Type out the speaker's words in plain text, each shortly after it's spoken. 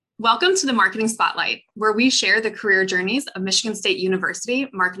Welcome to the Marketing Spotlight, where we share the career journeys of Michigan State University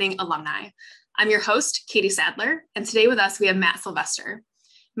marketing alumni. I'm your host, Katie Sadler, and today with us we have Matt Sylvester.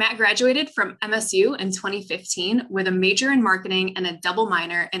 Matt graduated from MSU in 2015 with a major in marketing and a double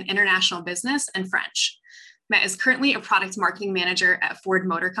minor in international business and French. Matt is currently a product marketing manager at Ford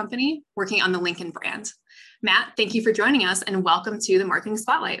Motor Company, working on the Lincoln brand. Matt, thank you for joining us and welcome to the Marketing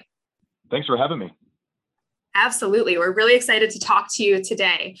Spotlight. Thanks for having me. Absolutely. We're really excited to talk to you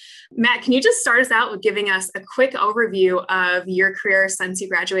today. Matt, can you just start us out with giving us a quick overview of your career since you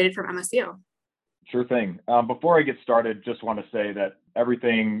graduated from MSU? Sure thing. Before I get started, just want to say that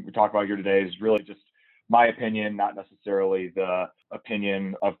everything we talk about here today is really just my opinion, not necessarily the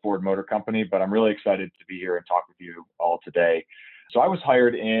opinion of Ford Motor Company, but I'm really excited to be here and talk with you all today. So I was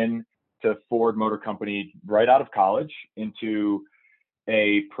hired in to Ford Motor Company right out of college into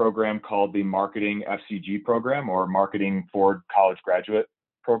a program called the Marketing FCG program, or Marketing Ford College Graduate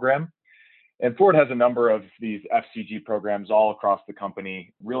Program. And Ford has a number of these FCG programs all across the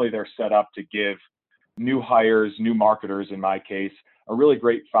company. Really, they're set up to give new hires, new marketers in my case, a really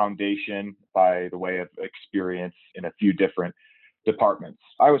great foundation by the way of experience in a few different departments.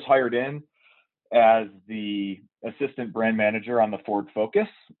 I was hired in as the assistant brand manager on the Ford Focus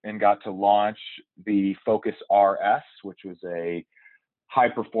and got to launch the Focus RS, which was a high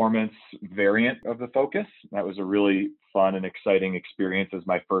performance variant of the Focus. That was a really fun and exciting experience as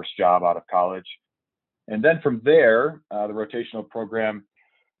my first job out of college. And then from there, the rotational program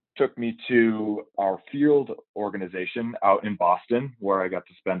took me to our field organization out in Boston, where I got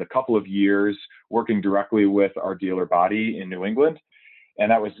to spend a couple of years working directly with our dealer body in New England. And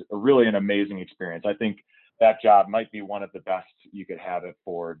that was really an amazing experience. I think that job might be one of the best you could have at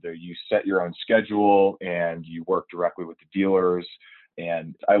Ford. You set your own schedule and you work directly with the dealers.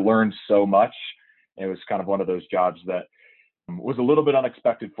 And I learned so much. It was kind of one of those jobs that was a little bit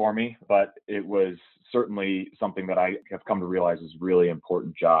unexpected for me, but it was certainly something that I have come to realize is a really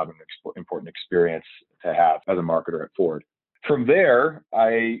important job and important experience to have as a marketer at Ford. From there,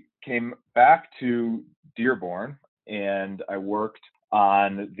 I came back to Dearborn and I worked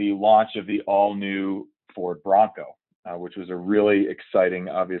on the launch of the all-new Ford Bronco, which was a really exciting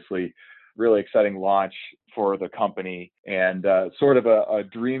launch for the company and sort of a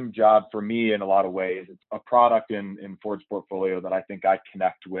dream job for me in a lot of ways. It's a product in Ford's portfolio that I think I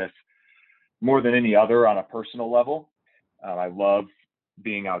connect with more than any other on a personal level. I love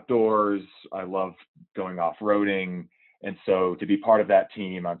being outdoors. I love going off-roading. And so to be part of that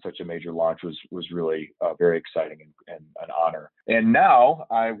team on such a major launch was really very exciting and an honor. And now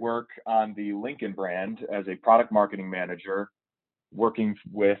I work on the Lincoln brand as a product marketing manager, working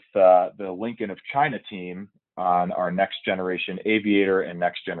with the Lincoln of China team on our next generation Aviator and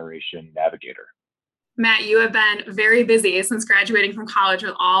next generation Navigator. Matt, you have been very busy since graduating from college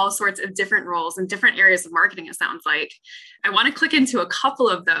with all sorts of different roles in different areas of marketing, it sounds like. I want to click into a couple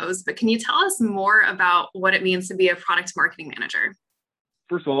of those, but can you tell us more about what it means to be a product marketing manager?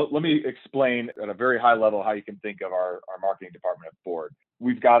 First of all, let me explain at a very high level how you can think of our marketing department at Ford.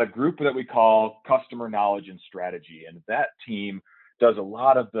 We've got a group that we call Customer Knowledge and Strategy, and that team does a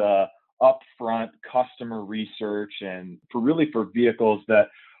lot of the upfront customer research and for vehicles that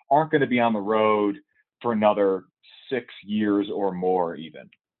aren't going to be on the road for another 6 years or more even.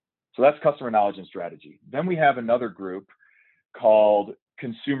 So that's customer knowledge and strategy. Then we have another group called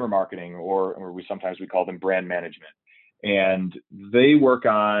consumer marketing, or we sometimes call them brand management. And they work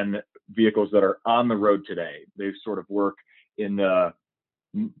on vehicles that are on the road today. They sort of work in the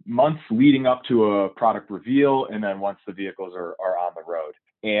months leading up to a product reveal, and then once the vehicles are on the road.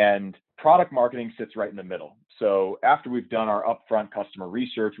 And product marketing sits right in the middle. So after we've done our upfront customer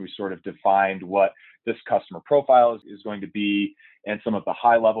research, we sort of defined what this customer profile is going to be and some of the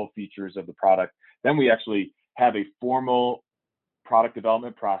high level features of the product. Then we actually have a formal product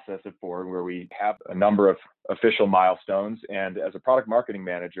development process at Ford where we have a number of official milestones. And as a product marketing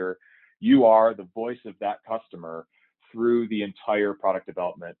manager, you are the voice of that customer through the entire product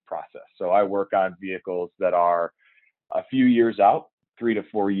development process. So I work on vehicles that are a few years out, 3 to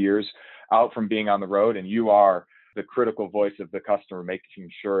 4 years out from being on the road, and you are the critical voice of the customer, making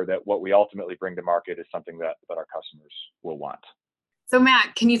sure that what we ultimately bring to market is something that our customers will want. So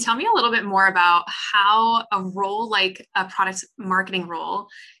Matt, can you tell me a little bit more about how a role like a product marketing role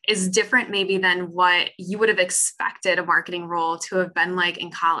is different maybe than what you would have expected a marketing role to have been like in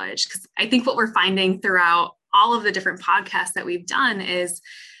college? Because I think what we're finding throughout all of the different podcasts that we've done is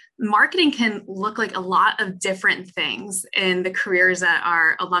marketing can look like a lot of different things in the careers that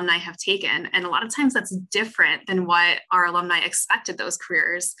our alumni have taken. And a lot of times that's different than what our alumni expected those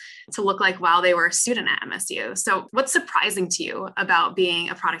careers to look like while they were a student at MSU. So what's surprising to you about being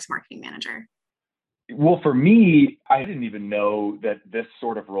a product marketing manager? Well, for me, I didn't even know that this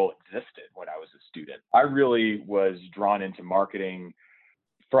sort of role existed when I was a student. I really was drawn into marketing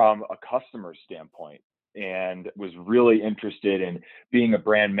from a customer standpoint and was really interested in being a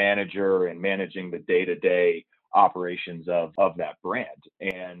brand manager and managing the day-to-day operations of that brand.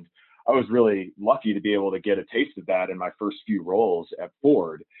 And I was really lucky to be able to get a taste of that in my first few roles at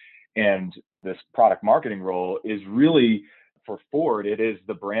Ford. And this product marketing role is really for Ford, it is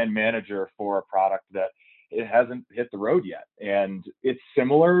the brand manager for a product that it hasn't hit the road yet. And it's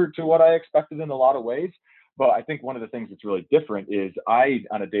similar to what I expected in a lot of ways. But I think one of the things that's really different is I,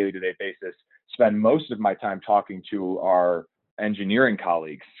 on a day-to-day basis, spend most of my time talking to our engineering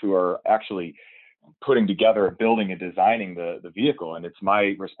colleagues who are actually putting together, building and designing the vehicle. And it's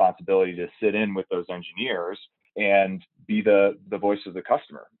my responsibility to sit in with those engineers and be the voice of the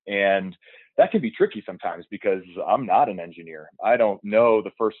customer. And that can be tricky sometimes because I'm not an engineer. I don't know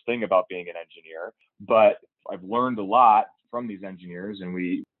the first thing about being an engineer, but I've learned a lot from these engineers, and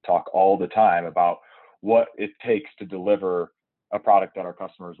we talk all the time about what it takes to deliver a product that our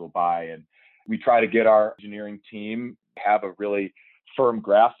customers will buy. And we try to get our engineering team have a really firm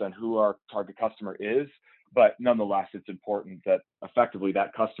grasp on who our target customer is. But nonetheless, it's important that effectively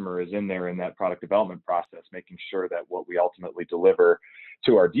that customer is in there in that product development process, making sure that what we ultimately deliver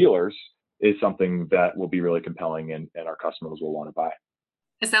to our dealers is something that will be really compelling and our customers will want to buy.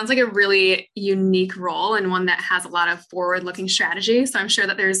 It sounds like a really unique role and one that has a lot of forward-looking strategy. So I'm sure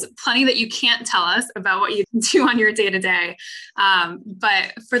that there's plenty that you can't tell us about what you do on your day-to-day.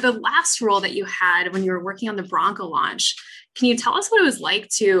 But for the last role that you had when you were working on the Bronco launch, can you tell us what it was like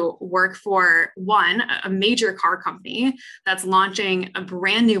to work for a major car company that's launching a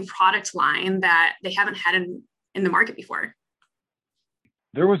brand new product line that they haven't had in the market before?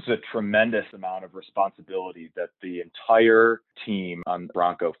 There was a tremendous amount of responsibility that the entire team on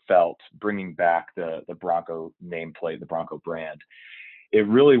Bronco felt bringing back the Bronco nameplate, the Bronco brand. It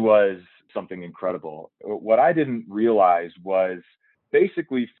really was something incredible. What I didn't realize was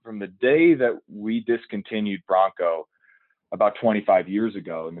basically from the day that we discontinued Bronco about 25 years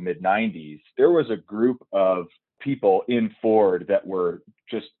ago in the mid 90s, there was a group of people in Ford that were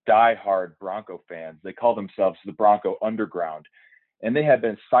just diehard Bronco fans. They call themselves the Bronco Underground. And they had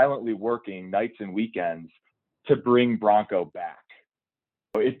been silently working nights and weekends to bring Bronco back.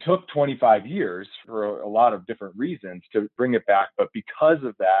 It took 25 years for a lot of different reasons to bring it back. But because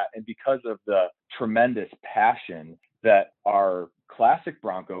of that, and because of the tremendous passion that our classic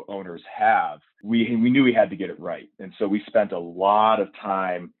Bronco owners have, we knew we had to get it right. And so we spent a lot of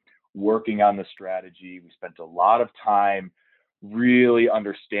time working on the strategy. We spent a lot of time really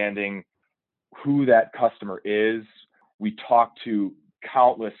understanding who that customer is. We talked to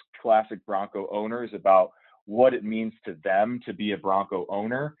countless classic Bronco owners about what it means to them to be a Bronco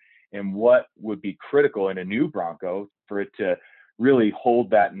owner and what would be critical in a new Bronco for it to really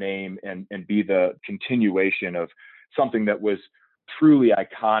hold that name and be the continuation of something that was truly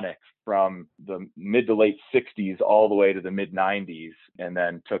iconic from the mid to late 60s all the way to the mid 90s, and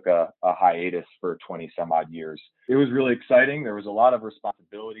then took a hiatus for 20 some odd years. It was really exciting. There was a lot of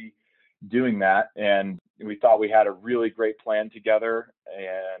responsibility doing that, and we thought we had a really great plan together,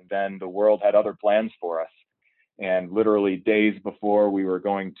 and then the world had other plans for us. And literally days before we were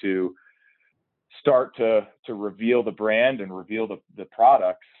going to start to reveal the brand and reveal the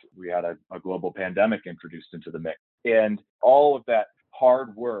products, we had a global pandemic introduced into the mix. And all of that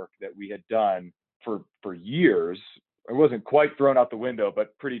hard work that we had done for years, it wasn't quite thrown out the window,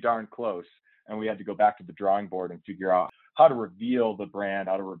 but pretty darn close. And we had to go back to the drawing board and figure out how to reveal the brand,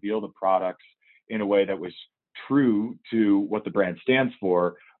 how to reveal the products in a way that was true to what the brand stands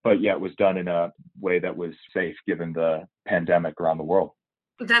for, but yet was done in a way that was safe given the pandemic around the world.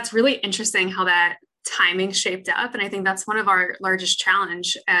 That's really interesting how that timing shaped up. And I think that's one of our largest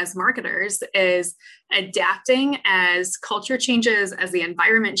challenge as marketers is adapting as culture changes, as the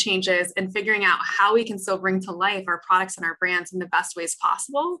environment changes, and figuring out how we can still bring to life our products and our brands in the best ways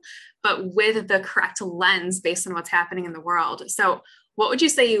possible, but with the correct lens based on what's happening in the world. So what would you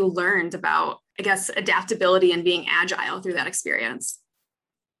say you learned about, I guess, adaptability and being agile through that experience?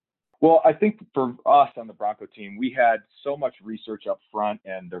 Well, I think for us on the Bronco team, we had so much research up front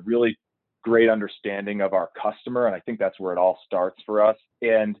and a really great understanding of our customer. And I think that's where it all starts for us.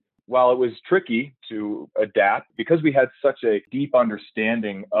 And while it was tricky to adapt, because we had such a deep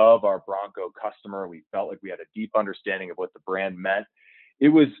understanding of our Bronco customer, we felt like we had a deep understanding of what the brand meant. it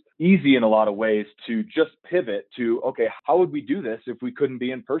was easy in a lot of ways to just pivot to, okay, how would we do this if we couldn't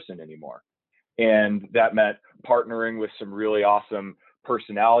be in person anymore? And that meant partnering with some really awesome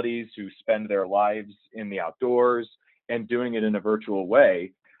personalities who spend their lives in the outdoors and doing it in a virtual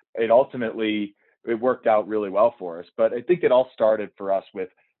way. It worked out really well for us. But I think it all started for us with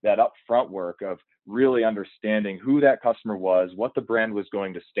that upfront work of really understanding who that customer was, what the brand was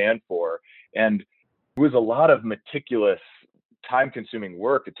going to stand for. And it was a lot of meticulous, time-consuming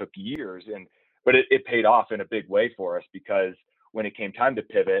work. It took years, but it paid off in a big way for us, because when it came time to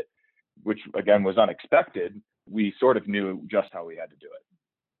pivot, which again was unexpected, we sort of knew just how we had to do it.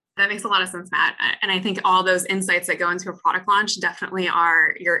 That makes a lot of sense, Matt. And I think all those insights that go into a product launch definitely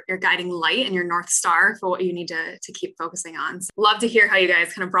are your guiding light and your North Star for what you need to keep focusing on. So love to hear how you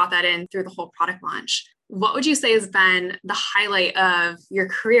guys kind of brought that in through the whole product launch. What would you say has been the highlight of your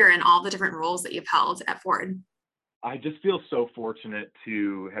career and all the different roles that you've held at Ford? I just feel so fortunate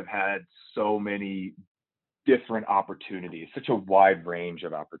to have had so many different opportunities, such a wide range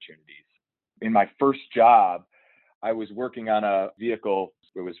of opportunities. In my first job, I was working on a vehicle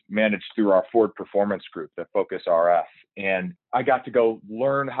that was managed through our Ford Performance Group, the Focus RS. And I got to go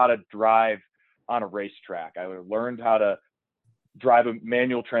learn how to drive on a racetrack. I learned how to drive a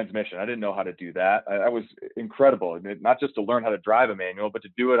manual transmission. I didn't know how to do that. That was incredible. Not just to learn how to drive a manual, but to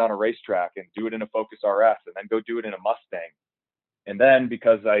do it on a racetrack and do it in a Focus RS and then go do it in a Mustang. And then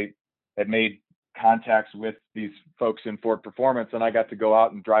because I had made contacts with these folks in Ford Performance, and I got to go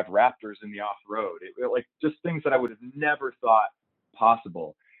out and drive Raptors in the off-road. Like just things that I would have never thought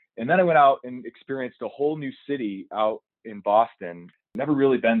possible. And then I went out and experienced a whole new city out in Boston. Never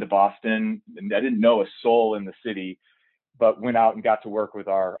really been to Boston, and I didn't know a soul in the city, but went out and got to work with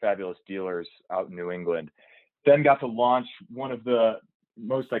our fabulous dealers out in New England. Then got to launch one of the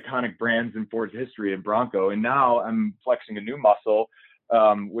most iconic brands in Ford's history, in Bronco. And now I'm flexing a new muscle,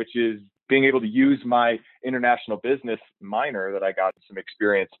 which is being able to use my international business minor that I got some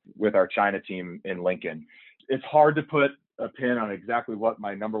experience with our China team in Lincoln. It's hard to put a pin on exactly what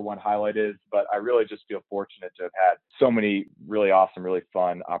my number one highlight is, but I really just feel fortunate to have had so many really awesome, really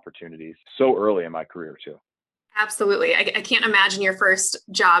fun opportunities so early in my career too. Absolutely. I can't imagine your first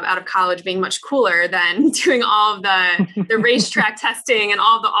job out of college being much cooler than doing all of the racetrack testing and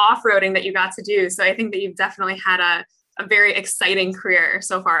all of the off-roading that you got to do. So I think that you've definitely had a very exciting career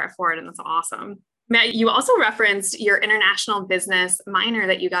so far at Ford, and that's awesome. Matt, you also referenced your international business minor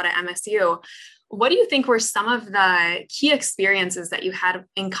that you got at MSU. What do you think were some of the key experiences that you had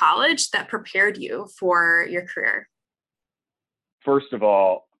in college that prepared you for your career? First of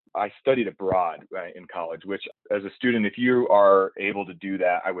all, I studied abroad in college, which as a student, if you are able to do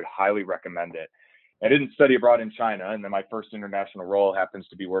that, I would highly recommend it. I didn't study abroad in China, and then my first international role happens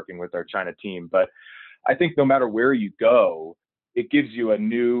to be working with our China team. But I think no matter where you go, it gives you a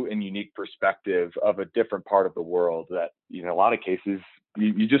new and unique perspective of a different part of the world that, in a lot of cases,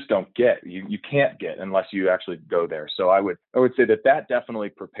 you just don't get. You can't get unless you actually go there. So I would say that definitely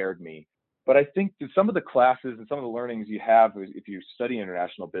prepared me. But I think that some of the classes and some of the learnings you have if you study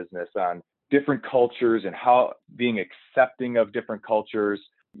international business on different cultures and how being accepting of different cultures,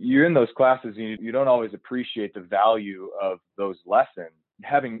 you're in those classes and you don't always appreciate the value of those lessons.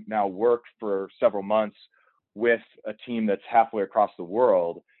 Having now worked for several months with a team that's halfway across the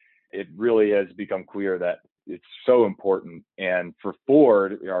world, it really has become clear that it's so important. And for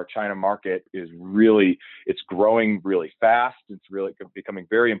Ford, our China market it's growing really fast. It's really becoming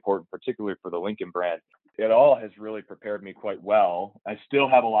very important, particularly for the Lincoln brand. It all has really prepared me quite well. I still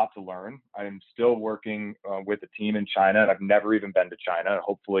have a lot to learn. I'm still working with a team in China, and I've never even been to China.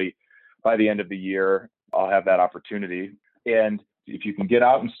 Hopefully by the end of the year, I'll have that opportunity. And if you can get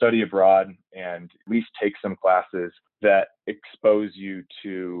out and study abroad and at least take some classes that expose you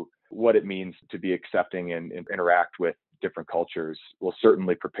to what it means to be accepting and interact with different cultures, will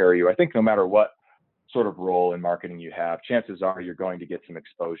certainly prepare you. I think no matter what sort of role in marketing you have, chances are you're going to get some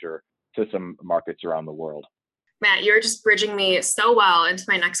exposure to some markets around the world. Matt, you're just bridging me so well into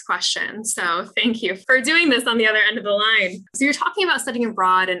my next question. So thank you for doing this on the other end of the line. So you're talking about studying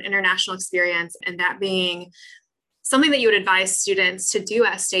abroad and international experience, and that being something that you would advise students to do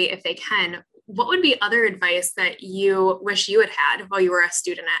at State if they can. What would be other advice that you wish you had while you were a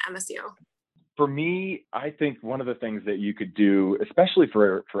student at MSU? For me, I think one of the things that you could do, especially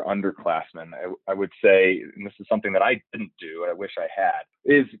for underclassmen, I would say, and this is something that I didn't do, I wish I had,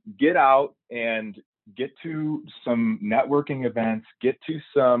 is get out and get to some networking events, get to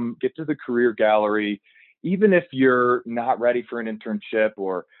the career gallery, even if you're not ready for an internship,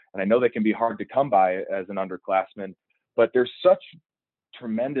 and I know they can be hard to come by as an underclassman, but there's such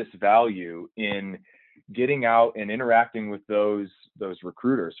tremendous value in getting out and interacting with those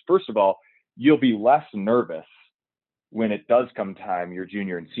recruiters. First of all, you'll be less nervous when it does come time your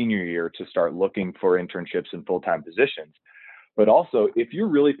junior and senior year to start looking for internships and full-time positions. But also, if you're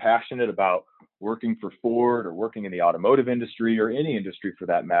really passionate about working for Ford or working in the automotive industry or any industry for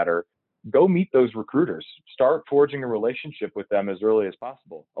that matter, go meet those recruiters. Start forging a relationship with them as early as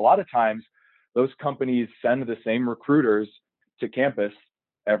possible. A lot of times, those companies send the same recruiters to campus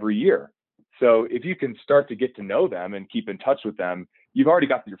every year. So if you can start to get to know them and keep in touch with them, you've already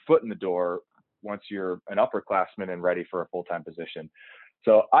got your foot in the door once you're an upperclassman and ready for a full-time position.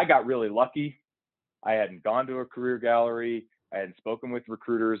 So I got really lucky. I hadn't gone to a career gallery. I hadn't spoken with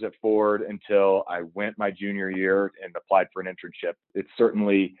recruiters at Ford until I went my junior year and applied for an internship. It's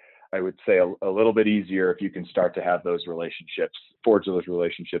certainly, I would say, a little bit easier if you can start to have those relationships, forge those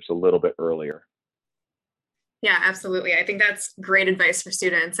relationships a little bit earlier. Yeah, absolutely. I think that's great advice for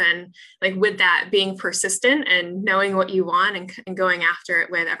students. And like with that, being persistent and knowing what you want and going after it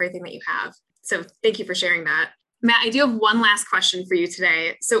with everything that you have. So thank you for sharing that. Matt, I do have one last question for you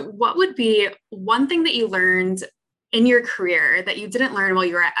today. So what would be one thing that you learned in your career that you didn't learn while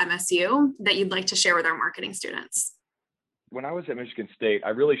you were at MSU that you'd like to share with our marketing students? When I was at Michigan State, I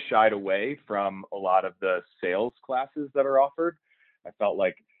really shied away from a lot of the sales classes that are offered. I felt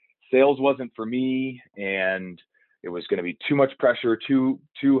like sales wasn't for me and it was going to be too much pressure, too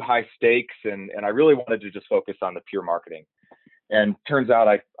high stakes. And I really wanted to just focus on the pure marketing. And turns out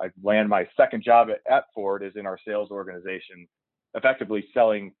I land my second job at Ford is in our sales organization, effectively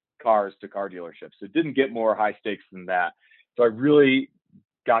selling cars to car dealerships. It didn't get more high stakes than that. So I really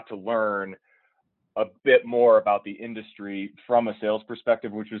got to learn a bit more about the industry from a sales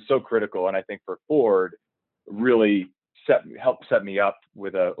perspective, which was so critical. And I think for Ford, really helped set me up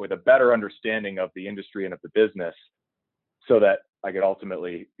with a better understanding of the industry and of the business so that I could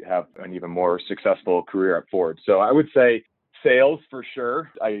ultimately have an even more successful career at Ford. So I would say sales for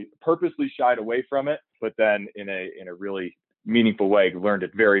sure. I purposely shied away from it, but then in a really meaningful way, learned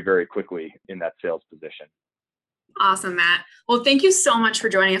it very, very quickly in that sales position. Awesome, Matt. Well, thank you so much for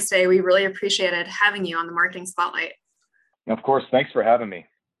joining us today. We really appreciated having you on the Marketing Spotlight. Of course. Thanks for having me.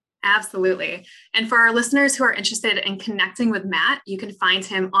 Absolutely. And for our listeners who are interested in connecting with Matt, you can find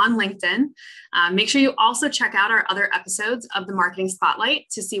him on LinkedIn. Make sure you also check out our other episodes of the Marketing Spotlight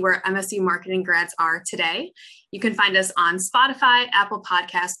to see where MSU marketing grads are today. You can find us on Spotify, Apple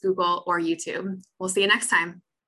Podcasts, Google, or YouTube. We'll see you next time.